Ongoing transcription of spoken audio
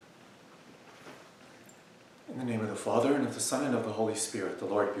In the name of the Father, and of the Son, and of the Holy Spirit, the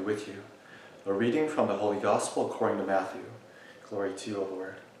Lord be with you. A reading from the Holy Gospel according to Matthew. Glory to you, O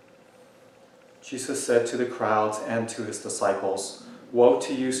Lord. Jesus said to the crowds and to his disciples, "Woe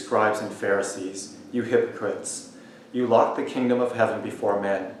to you, scribes and Pharisees, you hypocrites! You lock the kingdom of heaven before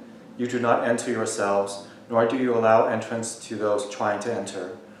men. You do not enter yourselves, nor do you allow entrance to those trying to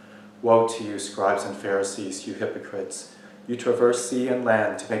enter. Woe to you, scribes and Pharisees, you hypocrites! You traverse sea and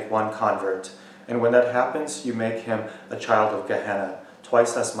land to make one convert, and when that happens, you make him a child of Gehenna,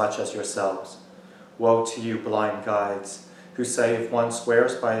 twice as much as yourselves. Woe to you, blind guides, who say if one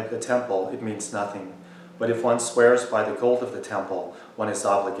swears by the temple, it means nothing, but if one swears by the gold of the temple, one is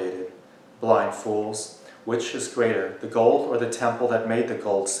obligated. Blind fools, which is greater, the gold or the temple that made the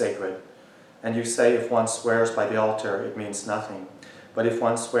gold sacred? And you say if one swears by the altar, it means nothing, but if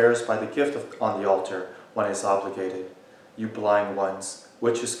one swears by the gift on the altar, one is obligated. You blind ones,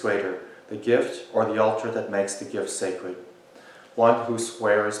 which is greater, the gift or the altar that makes the gift sacred? One who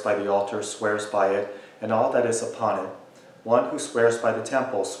swears by the altar swears by it and all that is upon it. One who swears by the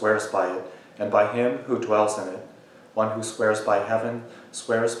temple swears by it and by him who dwells in it. One who swears by heaven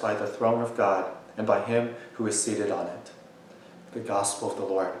swears by the throne of God and by him who is seated on it." The Gospel of the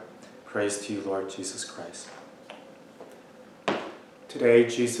Lord. Praise to you, Lord Jesus Christ. Today,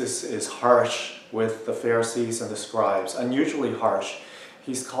 Jesus is harsh with the Pharisees and the scribes, unusually harsh.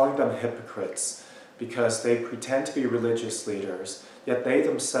 He's calling them hypocrites because they pretend to be religious leaders, yet they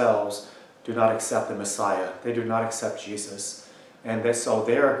themselves do not accept the Messiah. They do not accept Jesus. And so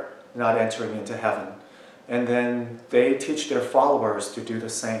they're not entering into heaven. And then they teach their followers to do the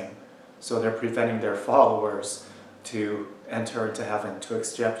same. So they're preventing their followers to enter into heaven, to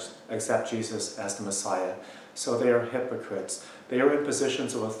accept Jesus as the Messiah. So they are hypocrites. They are in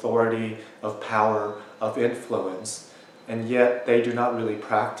positions of authority, of power, of influence. And yet they do not really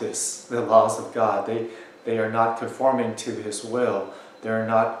practice the laws of God. They are not conforming to his will. They're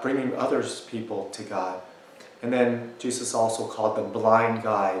not bringing other people to God. And then Jesus also called them blind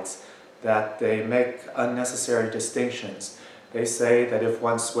guides, that they make unnecessary distinctions. They say that if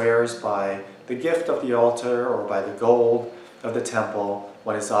one swears by the gift of the altar or by the gold of the temple,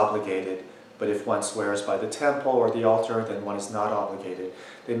 one is obligated. But if one swears by the temple or the altar, then one is not obligated.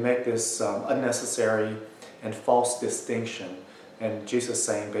 They make this unnecessary and false distinction. And Jesus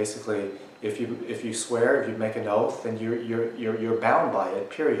saying basically, if you swear, if you make an oath, then you're bound by it,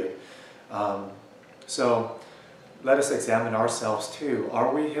 period. So let us examine ourselves too.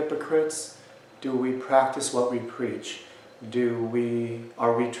 Are we hypocrites? Do we practice what we preach?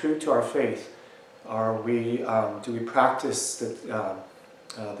 Are we true to our faith? Do we practice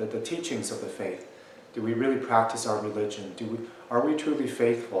the teachings of the faith? Do we really practice our religion? Are we truly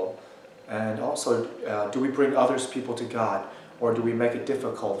faithful? And also, do we bring others people to God, or do we make it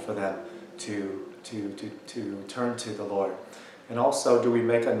difficult for them to turn to the Lord? And also, do we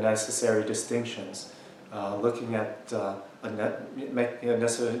make unnecessary distinctions, looking at making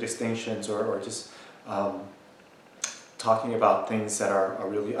unnecessary distinctions, or just talking about things that are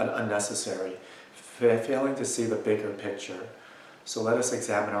really unnecessary, failing to see the bigger picture? So let us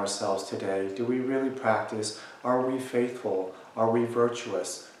examine ourselves today. Do we really practice? Are we faithful? Are we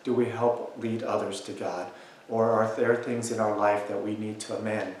virtuous? Do we help lead others to God? Or are there things in our life that we need to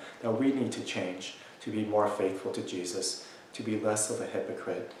amend, that we need to change to be more faithful to Jesus, to be less of a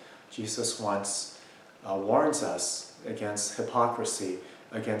hypocrite? Jesus warns us against hypocrisy,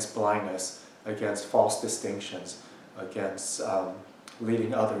 against blindness, against false distinctions, against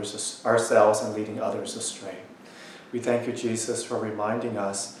leading ourselves and leading others astray. We thank you, Jesus, for reminding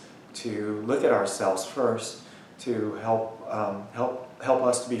us to look at ourselves first, to help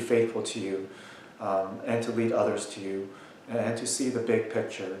us to be faithful to you, and to lead others to you, and to see the big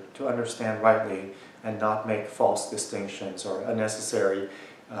picture, to understand rightly and not make false distinctions or unnecessary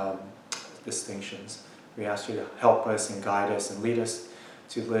distinctions. We ask you to help us and guide us and lead us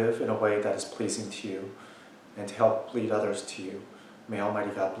to live in a way that is pleasing to you, and to help lead others to you. May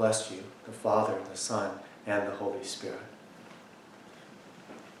Almighty God bless you, the Father, the Son, and the Holy Spirit.